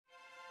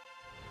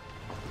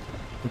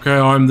Okay,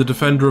 I'm the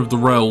defender of the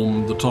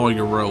realm, the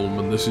tiger realm,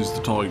 and this is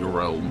the tiger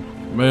realm.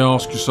 You may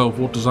ask yourself,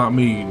 what does that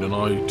mean?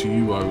 And to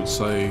you, I would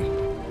say,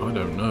 I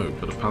don't know,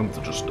 but a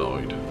panther just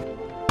died.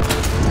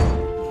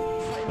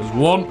 There's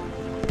one.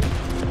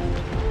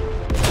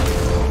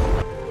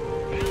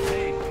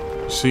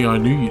 See, I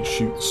knew you'd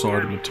shoot the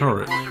side of the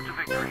turret.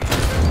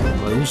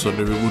 I also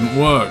knew it wouldn't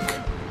work.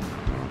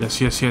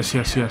 Yes, yes, yes,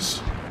 yes,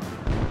 yes.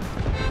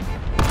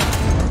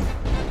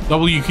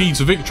 W key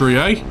to victory,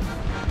 eh?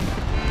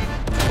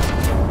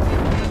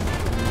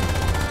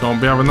 Can't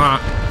be having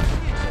that.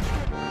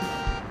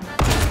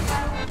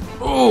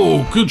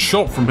 Oh, good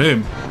shot from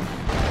him.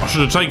 I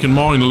should have taken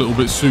mine a little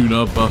bit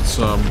sooner, but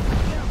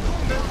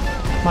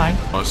Mine.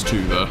 That's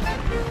two there.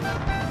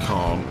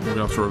 Can't. We're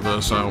gonna have to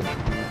reverse out.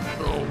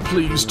 Oh,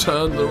 please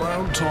turn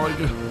around,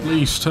 tiger.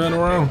 Please turn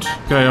around.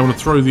 Okay, I'm gonna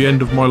throw the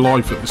end of my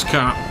life at this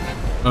cat.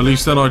 At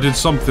least then I did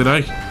something,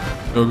 eh?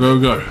 Go, go,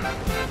 go.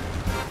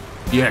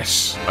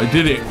 Yes, I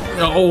did it.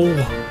 Oh,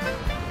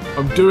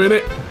 I'm doing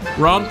it.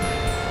 Run.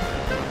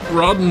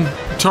 Run,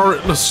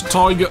 turretless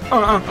tiger.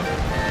 Ah.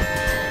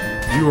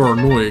 You are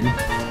annoying.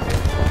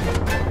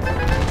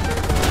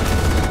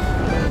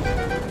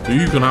 So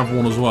you can have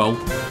one as well.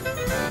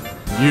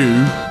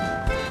 You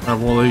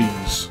have one of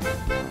these.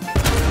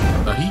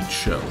 A heat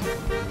shell.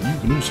 You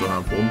can also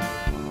have one.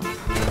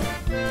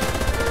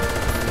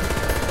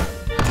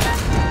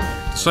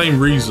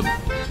 Same reason.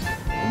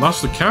 And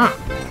that's the cat.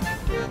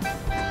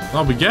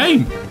 That'll be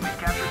game.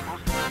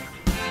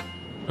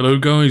 Hello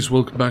guys,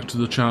 welcome back to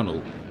the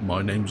channel.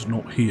 My name's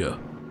not here.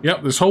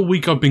 Yep, this whole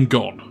week I've been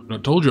gone. And I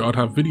told you I'd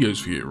have videos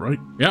for you, right?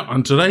 Yep,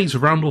 and today, to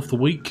round off the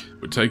week,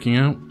 we're taking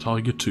out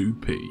Tiger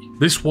 2P.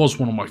 This was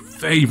one of my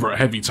favourite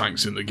heavy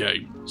tanks in the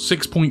game.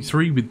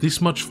 6.3 with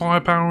this much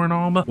firepower and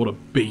armour? What a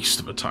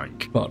beast of a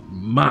tank. But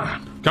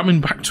man,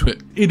 coming back to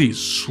it, it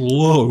is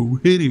slow.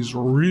 It is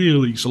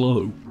really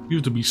slow. You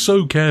have to be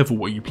so careful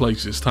where you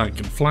place this tank,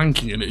 and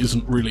flanking it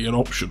isn't really an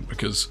option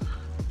because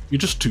you're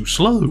just too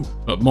slow.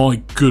 But my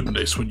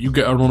goodness, when you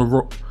get on a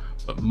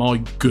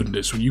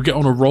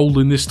roll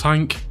in this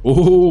tank,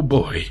 oh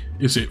boy,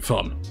 is it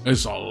fun.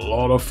 There's a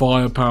lot of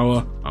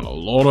firepower and a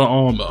lot of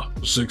armor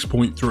for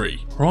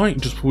 6.3. Right,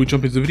 just before we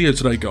jump into the video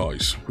today,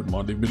 guys, wouldn't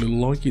mind leaving me a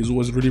little like, as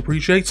always, I really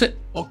appreciate it.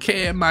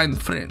 Okay, my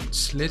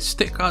friends, let's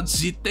take out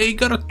the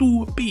Tiger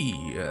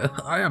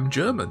 2P. I am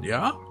German,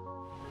 yeah?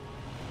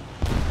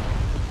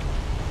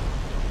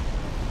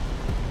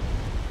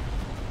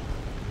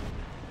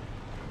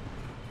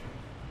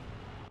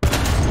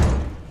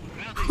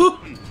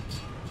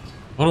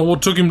 I don't know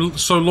what took him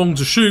so long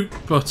to shoot,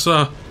 but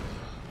I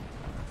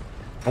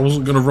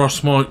wasn't going to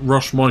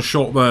rush my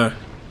shot there.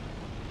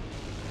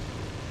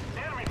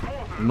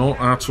 Not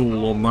at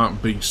all on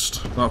that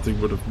beast. That thing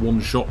would have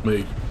one-shot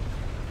me.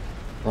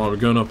 Right, we're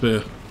going up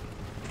here.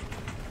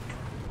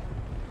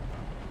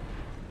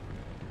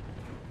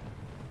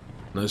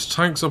 There's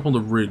tanks up on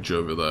the ridge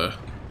over there.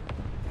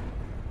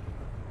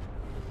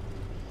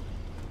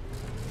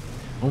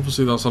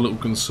 Obviously that's a little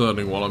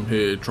concerning while I'm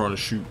here trying to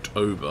shoot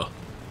over.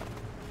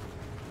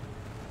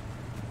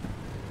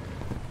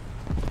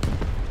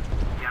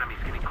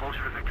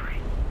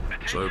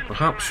 So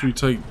perhaps we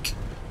take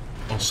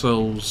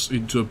ourselves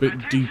into a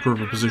bit deeper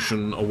of a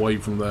position away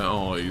from their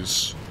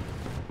eyes.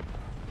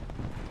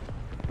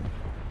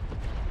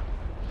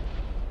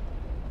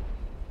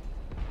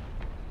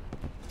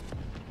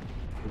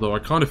 Although I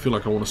kind of feel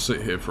like I want to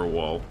sit here for a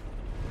while.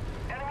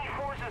 Enemy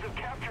forces have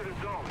captured a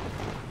zone.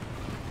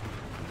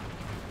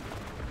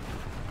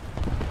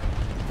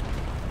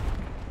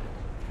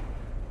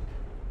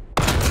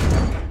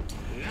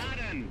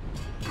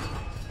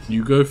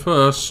 You go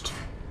first.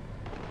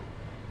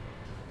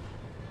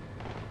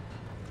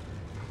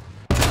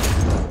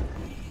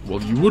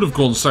 Well, you would have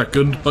gone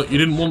second, but you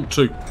didn't want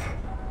to.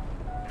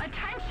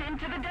 Attention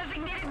to the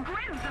designated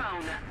grid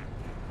zone.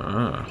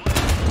 Ah.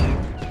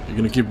 You're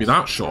going to give me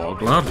that shot, I'll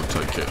gladly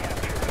take it.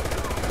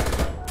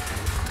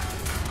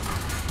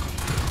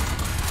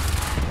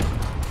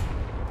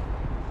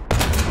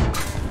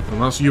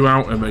 And that's you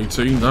out,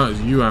 M18. That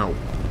is you out.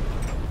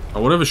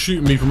 Now, whatever's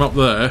shooting me from up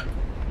there,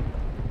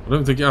 I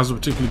don't think it has a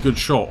particularly good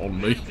shot on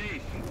me.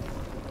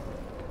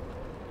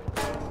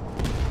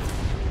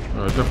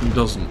 No, it definitely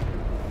doesn't.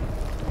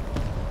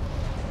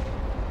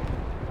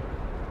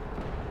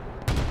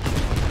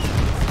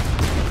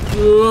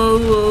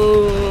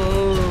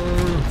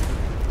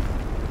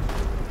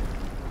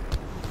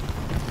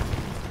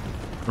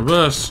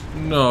 Reverse.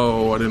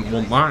 No, I didn't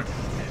want that.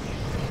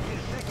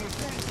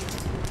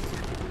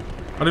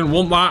 I didn't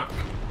want that.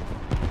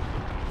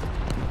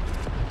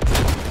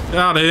 Get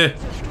out of here.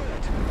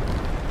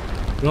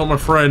 You're not my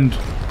friend.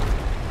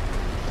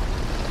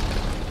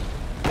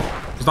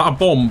 Is that a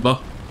bomb?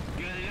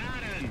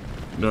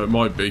 No, it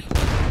might be.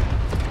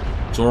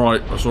 It's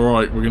alright, that's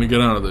alright. We're gonna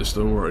get out of this.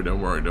 Don't worry, don't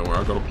worry, don't worry.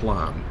 I've got a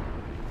plan.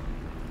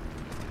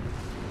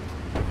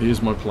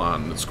 Here's my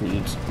plan. It's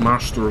called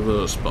mash the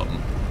reverse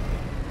button.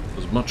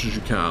 As much as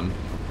you can.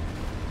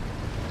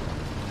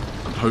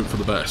 And hope for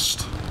the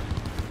best.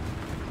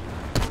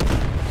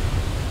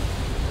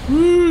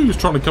 Woo! He was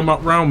trying to come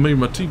up round me.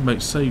 My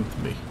teammate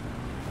saved me.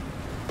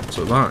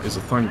 So that is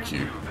a thank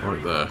you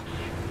right there.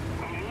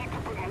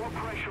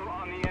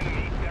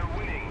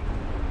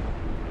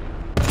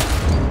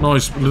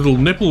 Nice little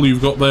nipple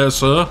you've got there,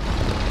 sir.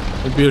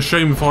 It'd be a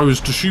shame if I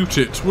was to shoot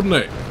it, wouldn't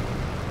it?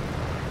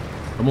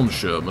 Come on,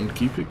 Sherman.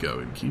 Keep it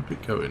going. Keep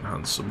it going,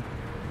 handsome.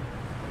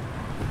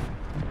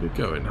 Keep it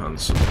going,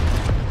 handsome.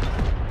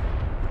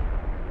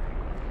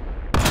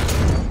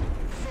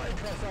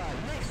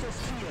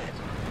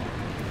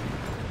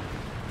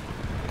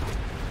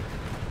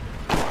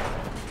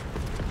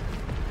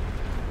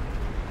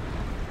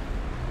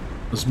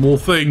 There's more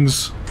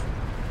things.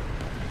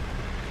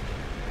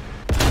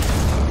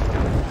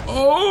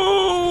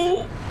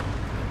 Oh!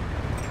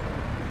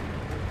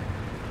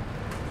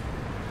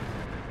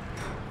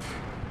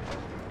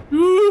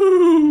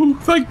 Ooh,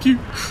 thank you.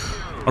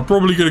 I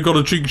probably could have got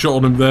a cheek shot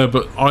on him there,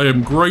 but I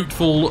am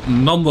grateful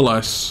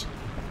nonetheless.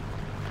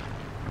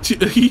 I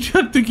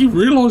think he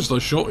realised I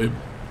shot him.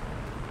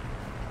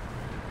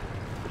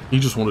 He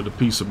just wanted a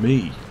piece of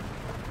me.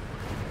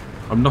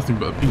 I'm nothing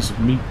but a piece of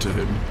meat to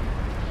him.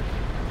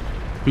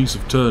 Piece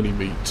of turny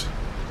meat.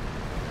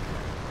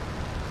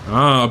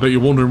 Ah, I bet you're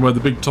wondering where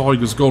the big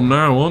tiger's gone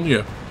now, aren't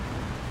you?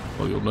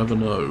 Well, you'll never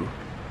know.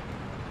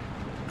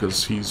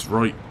 Because he's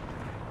right.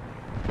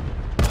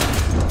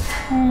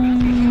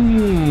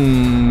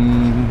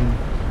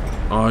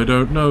 I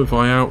don't know if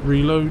I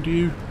out-reload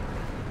you.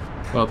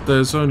 But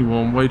there's only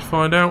one way to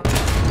find out.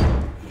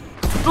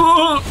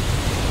 Ah!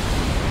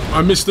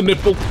 I missed the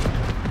nipple.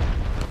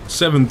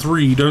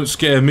 7-3, don't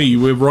scare me.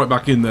 We're right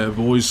back in there,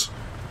 boys.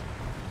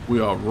 We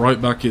are right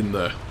back in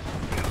there.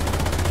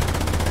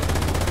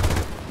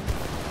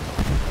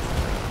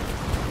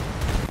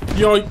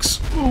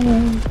 Yikes.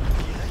 Ooh.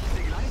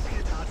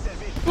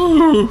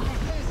 Ooh.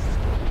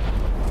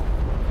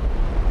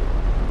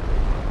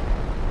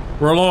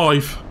 We're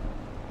alive.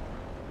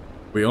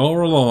 We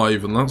are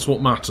alive, and that's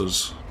what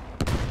matters.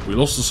 We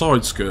lost the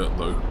side skirt,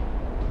 though.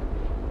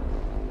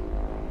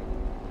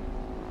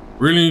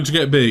 Really need to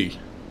get B.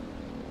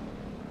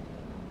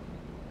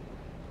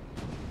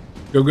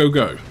 Go, go,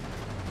 go.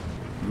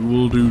 You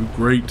will do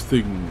great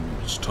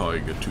things,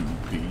 Tiger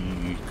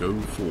 2P. Go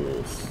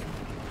forth.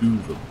 Do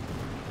them.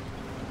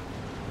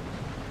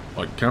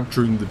 Like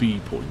capturing the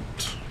B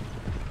point.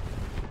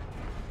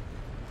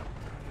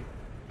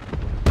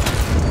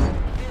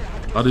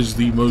 That is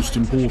the most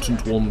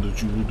important one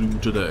that you will do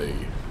today.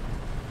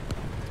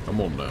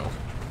 Come on now.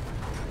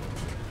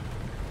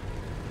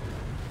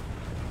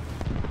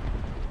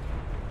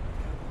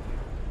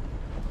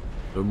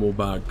 No more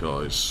bad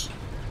guys.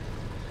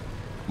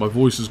 My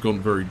voice has gone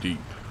very deep.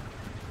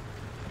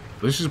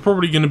 This is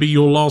probably going to be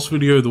your last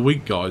video of the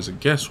week, guys, and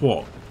guess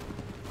what?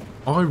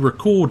 I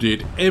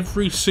recorded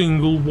every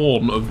single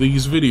one of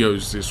these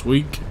videos this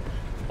week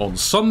on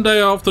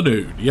Sunday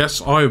afternoon.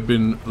 Yes, I have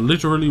been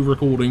literally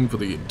recording for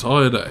the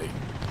entire day,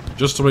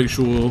 just to make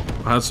sure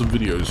I had some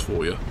videos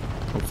for you.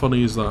 How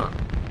funny is that?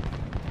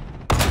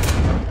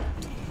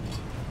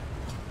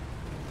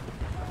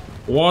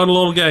 Quite a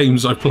lot of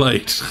games I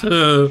played.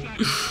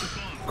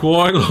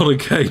 Quite a lot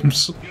of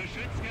games.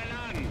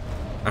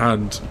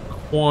 And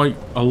quite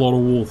a lot of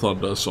War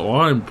Thunder, so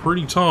I'm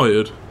pretty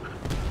tired.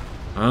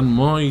 And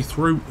my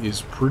throat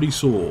is pretty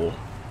sore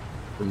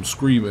from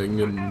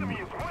screaming and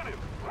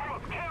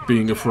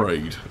being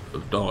afraid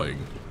of dying.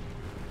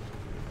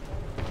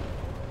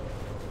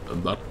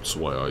 And that's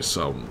why I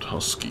sound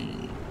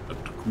husky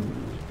and cool.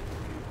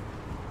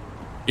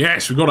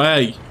 Yes, we got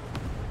A! You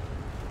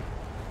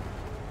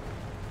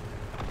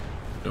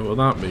know what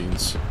that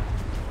means?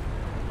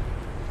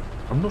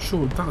 I'm not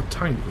sure, is that a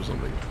tank or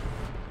something?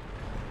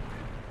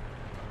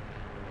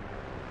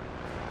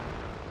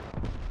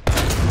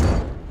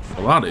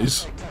 Well, that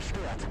is.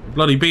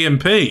 Bloody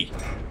BMP!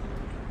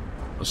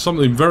 There's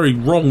something very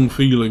wrong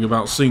feeling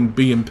about seeing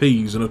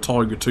BMPs in a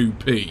Tiger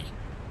 2P.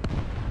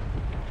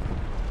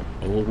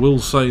 I will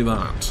say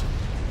that.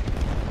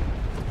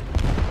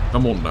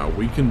 Come on now,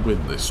 we can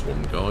win this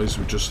one, guys.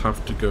 We just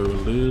have to go a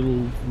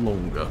little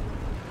longer.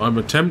 I'm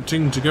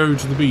attempting to go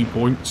to the B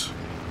point.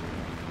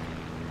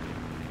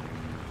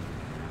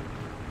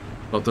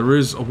 But there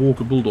is a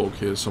Walker Bulldog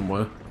here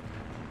somewhere.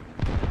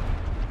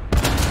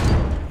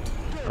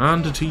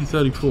 And a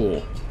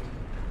T-34.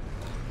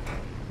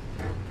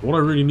 What I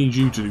really need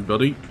you to do,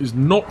 buddy, is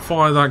not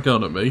fire that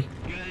gun at me.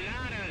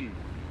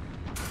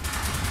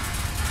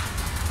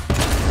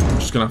 I'm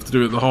just going to have to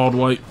do it the hard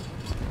way.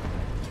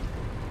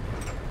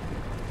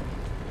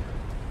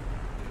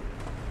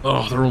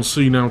 Oh, they're on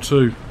C now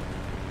too.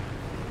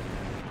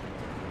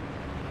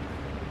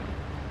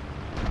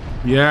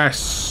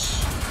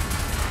 Yes.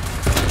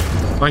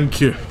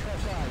 Thank you.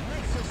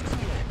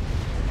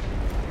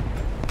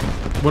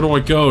 Where do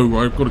I go?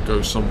 I've got to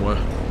go somewhere.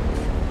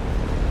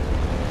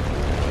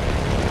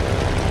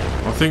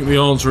 I think the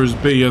answer is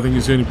B. I think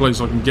it's the only place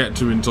I can get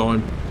to in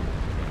time.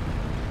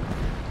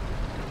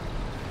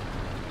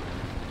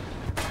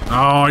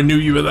 Oh, I knew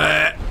you were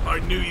there. I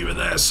knew you were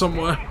there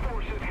somewhere.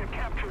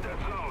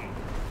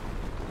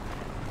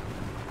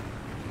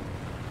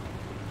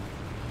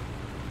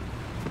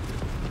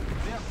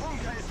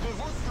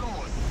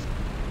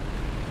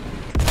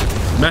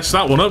 Messed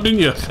that one up, didn't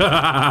you?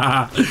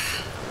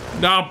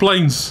 Nah,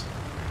 planes.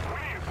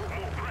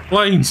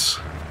 Planes.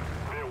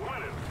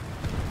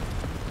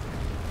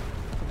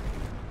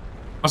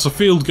 That's a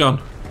field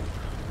gun.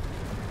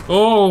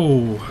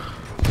 Oh.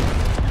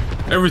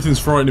 Everything's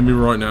frightening me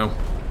right now.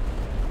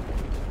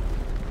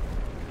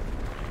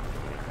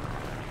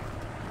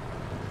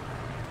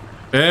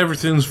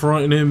 Everything's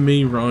frightening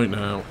me right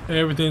now.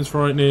 Everything's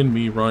frightening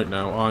me right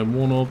now. I'm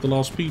one of the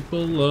last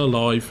people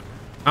alive.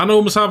 And I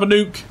almost have a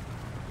nuke.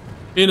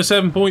 In a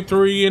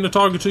 7.3 in a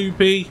Tiger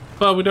 2P.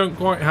 But we don't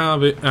quite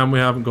have it. And we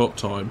haven't got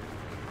time.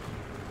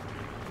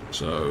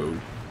 So...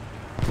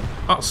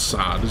 that's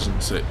sad,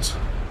 isn't it?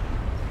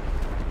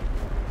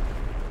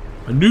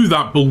 I knew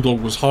that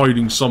bulldog was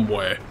hiding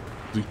somewhere.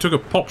 He took a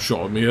pop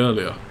shot at me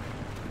earlier.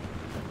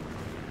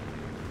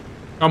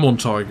 Come on,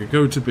 Tiger.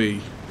 Go to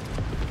B.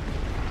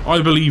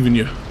 I believe in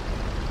you.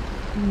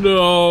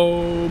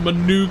 No,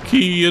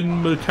 Manuki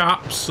and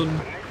Macaps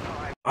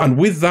and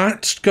with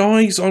that,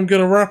 guys, I'm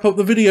going to wrap up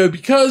the video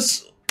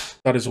because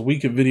that is a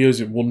week of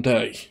videos in one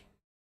day.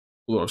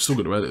 Although I'm still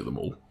going to edit them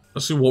all.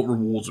 Let's see what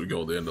rewards we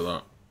got at the end of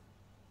that.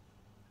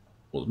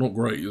 Well, it's not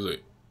great, is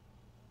it?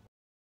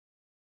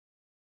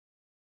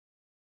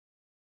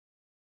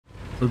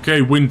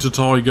 Okay, Winter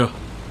Tiger.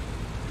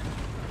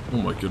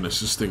 Oh my goodness,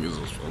 this thing is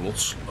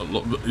a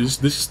lot.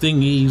 This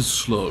thing is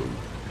slow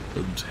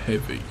and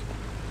heavy.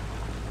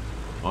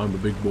 I'm a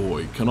big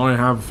boy. Can I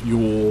have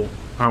your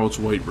power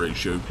to weight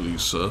ratio,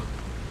 please, sir?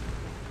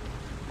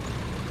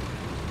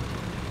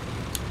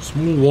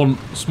 Small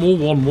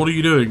one, what are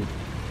you doing?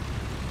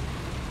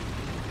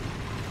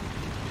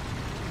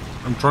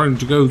 I'm trying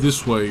to go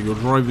this way, you're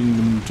driving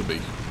them to me.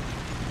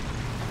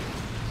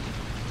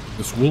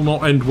 This will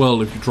not end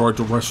well if you try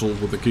to wrestle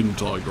with a king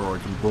tiger, I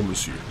can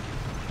promise you.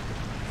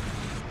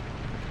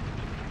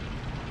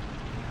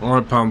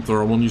 Alright,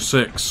 Panther, I'm on your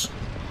 6.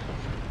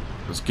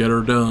 Let's get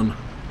her done.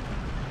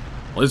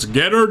 Let's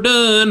get her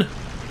done!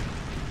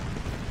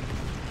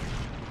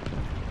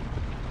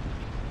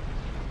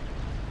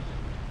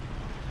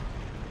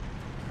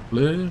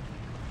 Clear?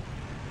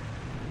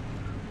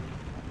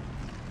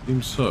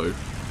 Seems so.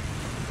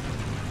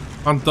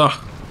 Panther!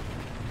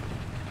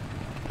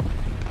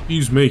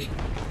 Excuse me.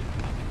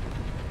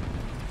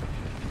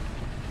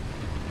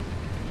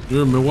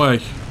 You're in my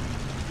way.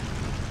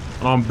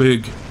 And I'm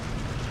big.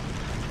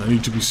 I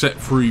need to be set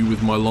free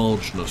with my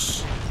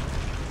largeness.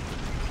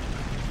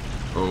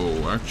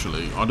 Oh,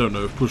 actually, I don't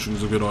know if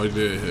pushing's a good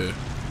idea here.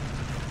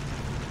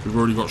 We've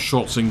already got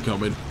shots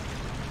incoming.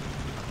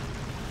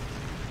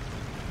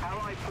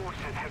 Allied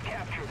forces have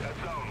captured a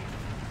zone.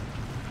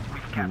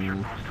 We've captured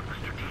most of the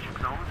strategic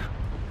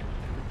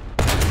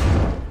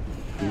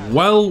zones.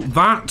 Well,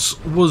 that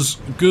was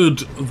good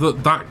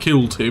that that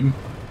killed him.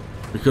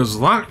 Because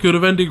that could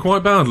have ended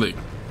quite badly.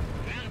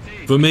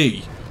 For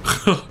me.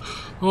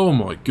 Oh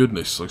my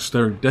goodness, like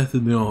staring death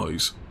in the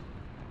eyes.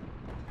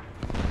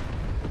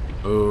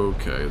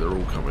 Okay, they're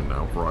all coming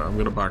now. Right, I'm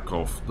gonna back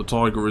off. The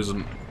Tiger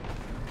isn't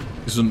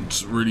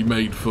really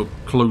made for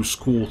close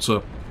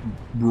quarter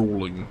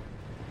brawling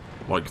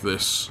like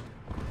this.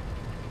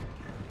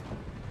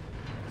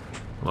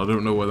 I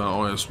don't know where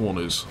that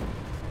IS-1 is.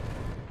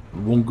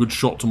 One good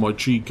shot to my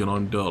cheek and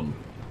I'm done.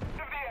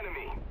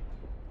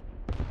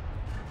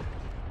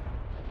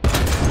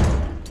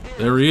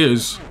 There he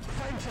is.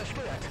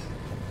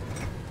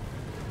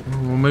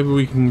 Well, maybe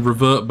we can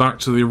revert back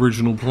to the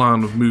original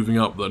plan of moving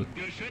up then.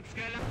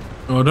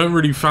 Oh, I don't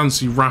really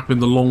fancy wrapping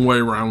the long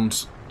way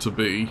round to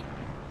B.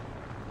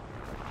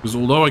 Because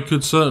although I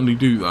could certainly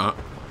do that,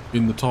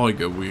 in the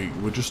Tiger,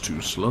 we're just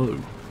too slow.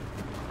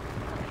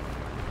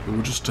 It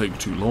will just take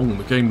too long and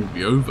the game will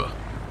be over.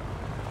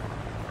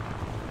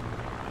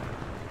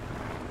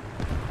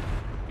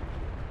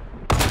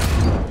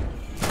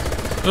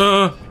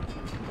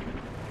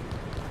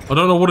 I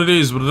don't know what it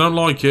is, but I don't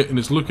like it and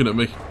it's looking at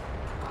me.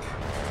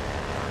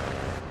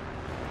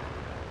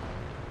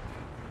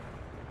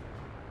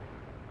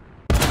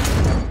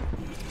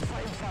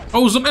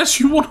 Oh, it's an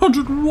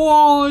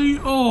SU-100Y!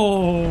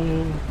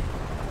 Oh.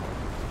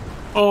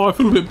 Oh, I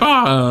feel a bit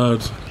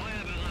bad.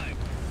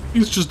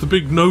 He's just a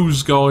big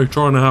nose guy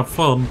trying to have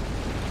fun.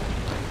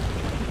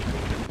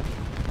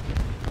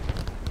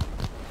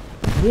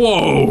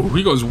 Whoa!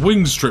 He got his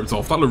wings stripped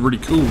off. That looked really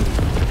cool.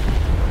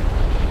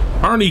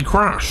 Apparently he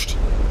crashed.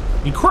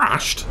 He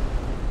crashed?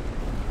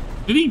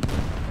 Did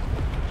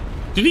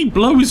he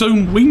blow his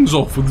own wings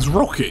off with his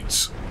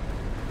rockets?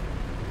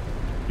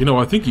 You know,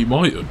 I think he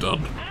might have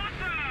done.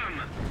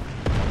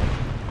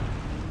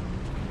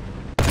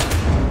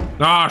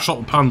 Ah, I shot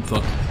the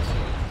Panther.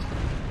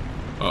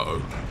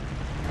 Uh-oh.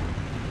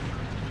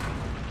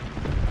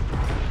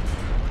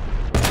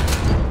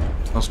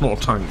 That's not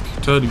a tank.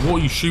 Turny,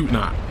 what are you shooting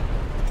at?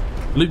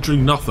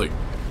 Literally nothing.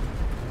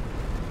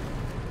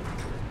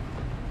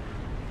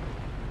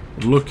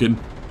 I'm looking.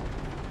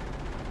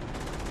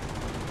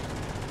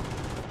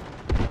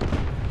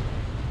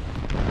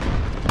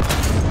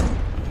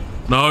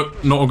 No,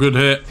 not a good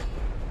hit.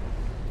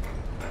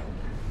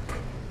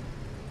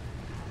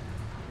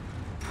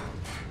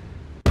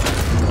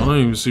 don't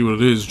even see what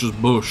it is,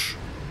 just bush.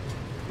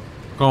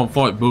 Can't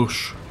fight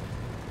bush.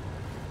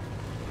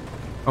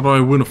 How do I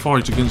win a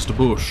fight against a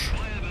bush?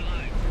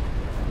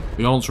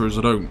 The answer is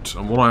I don't.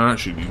 And what I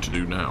actually need to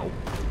do now...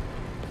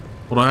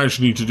 What I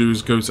actually need to do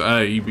is go to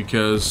A,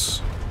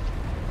 because...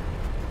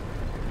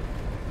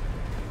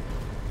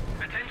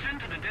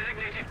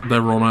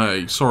 they're on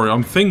A. Sorry,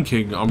 I'm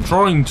thinking. I'm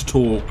trying to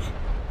talk.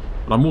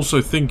 But I'm also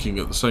thinking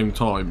at the same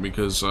time,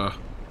 because...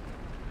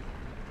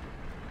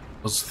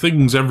 there's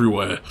things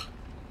everywhere.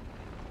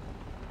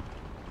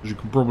 As you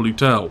can probably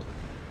tell.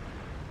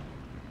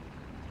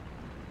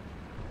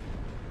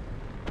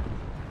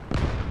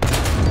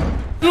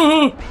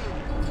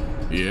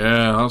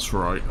 Yeah, that's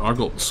right. I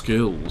got the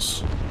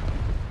skills.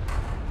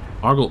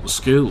 I got the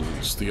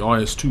skills. The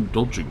IS-2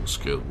 dodging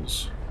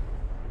skills.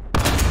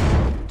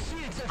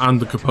 And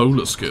the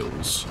cupola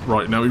skills.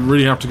 Right, now we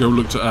really have to go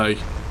look to A.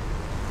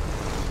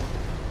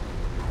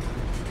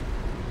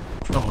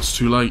 Oh, it's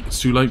too late. It's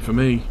too late for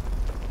me.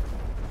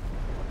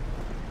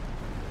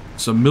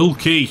 It's a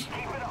milky.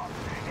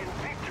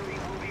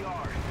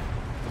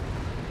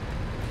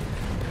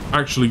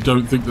 Actually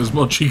don't think there's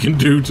much he can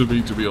do to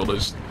me, to be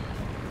honest.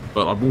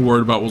 But I'm more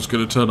worried about what's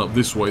going to turn up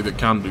this way that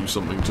can do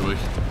something to me.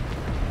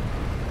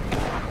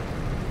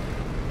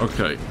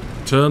 Okay.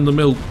 Turn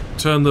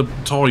the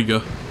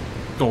tiger.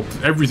 God,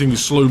 everything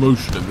is slow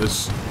motion in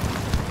this.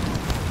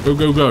 Go,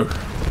 go, go. We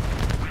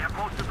have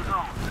most of the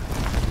zone.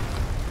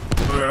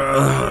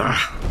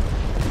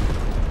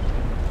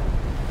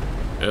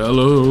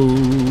 Hello,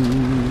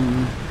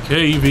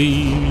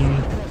 KV.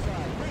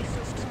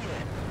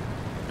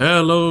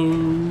 Hello,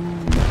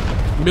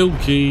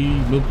 Milky.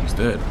 Milky's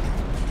dead.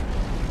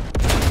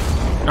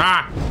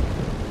 Ah!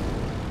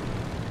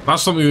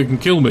 That's something that can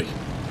kill me.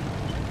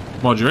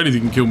 Mind you,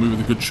 anything can kill me with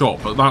a good shot,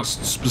 but that's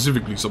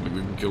specifically something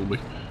that can kill me.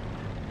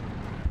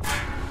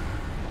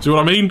 See what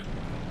I mean?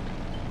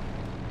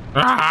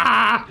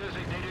 Ah!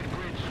 Designated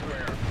grid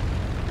square.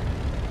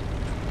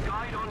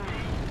 Guide on me.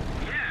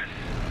 Yes.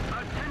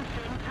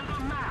 Attention to the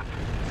map.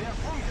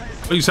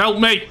 Please help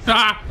me!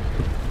 Ah!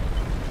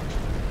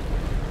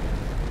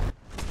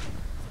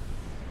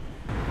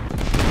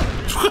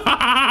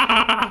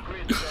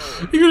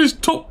 He got his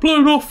top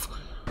blown off.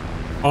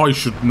 I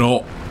should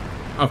not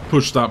have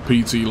pushed that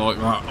PT like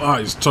that.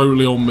 That is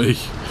totally on me.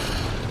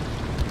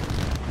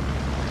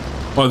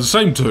 By the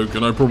same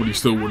token, I probably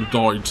still would have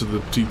died to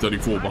the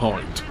T-34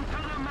 behind.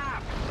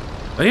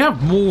 They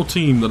have more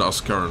team than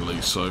us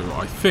currently, so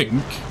I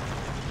think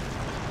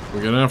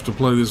we're going to have to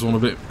play this one a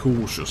bit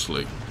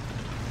cautiously.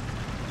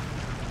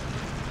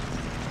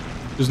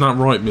 Isn't that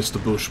right,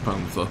 Mr. Bush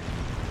Panther?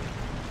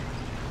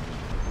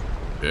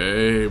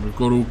 Okay, we've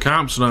got all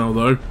caps now,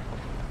 though.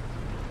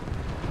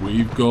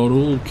 We've got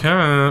all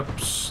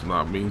caps.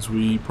 That means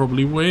we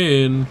probably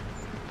win.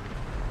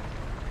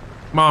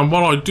 Man,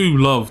 well, I do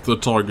love the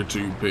Tiger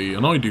 2P,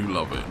 and I do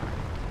love it.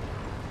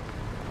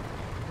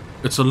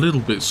 It's a little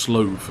bit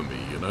slow for me,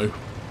 you know.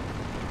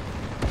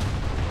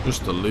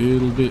 Just a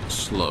little bit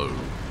slow.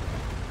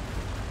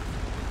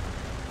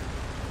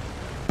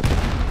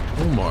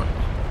 Oh my.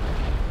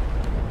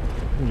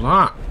 What was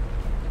that?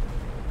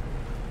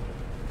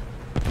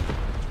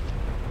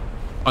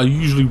 I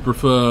usually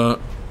prefer...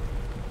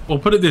 Well,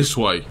 put it this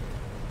way.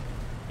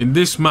 In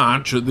this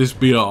match, at this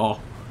BR,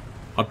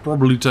 I'd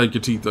probably take a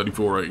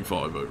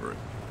T-34-85 over it.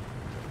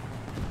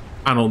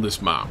 And on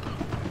this map.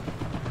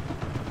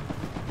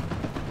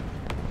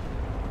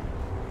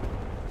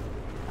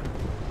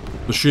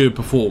 The sheer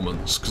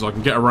performance, because I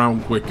can get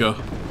around quicker.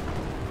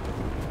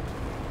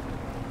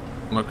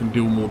 And I can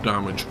deal more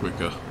damage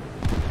quicker.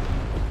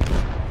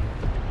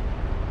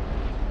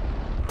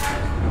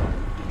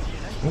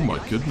 Oh my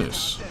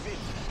goodness.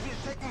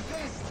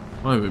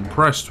 I'm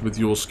impressed with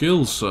your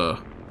skills, sir.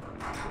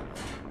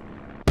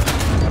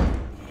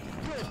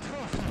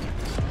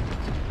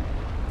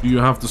 Do you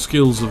have the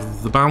skills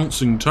of the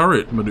bouncing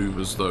turret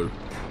maneuvers, though?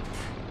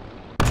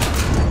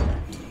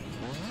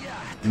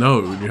 No,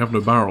 and you have no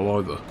barrel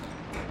either.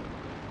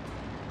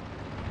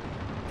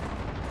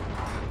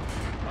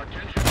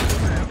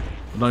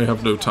 Now you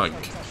have no tank.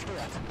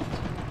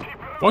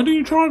 Why didn't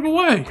you drive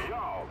away?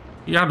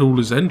 He had all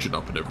his engine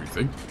up and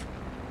everything.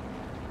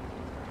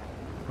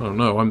 Oh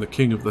no, I'm the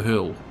king of the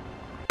hill.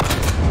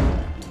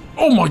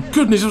 Oh my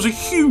goodness, it was a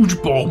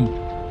huge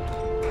bomb!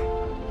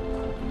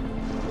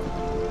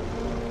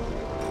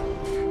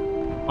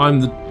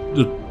 I'm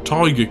the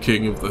Tiger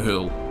King of the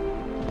hill.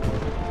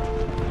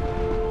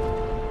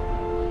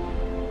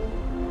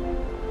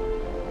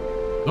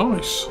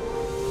 Nice.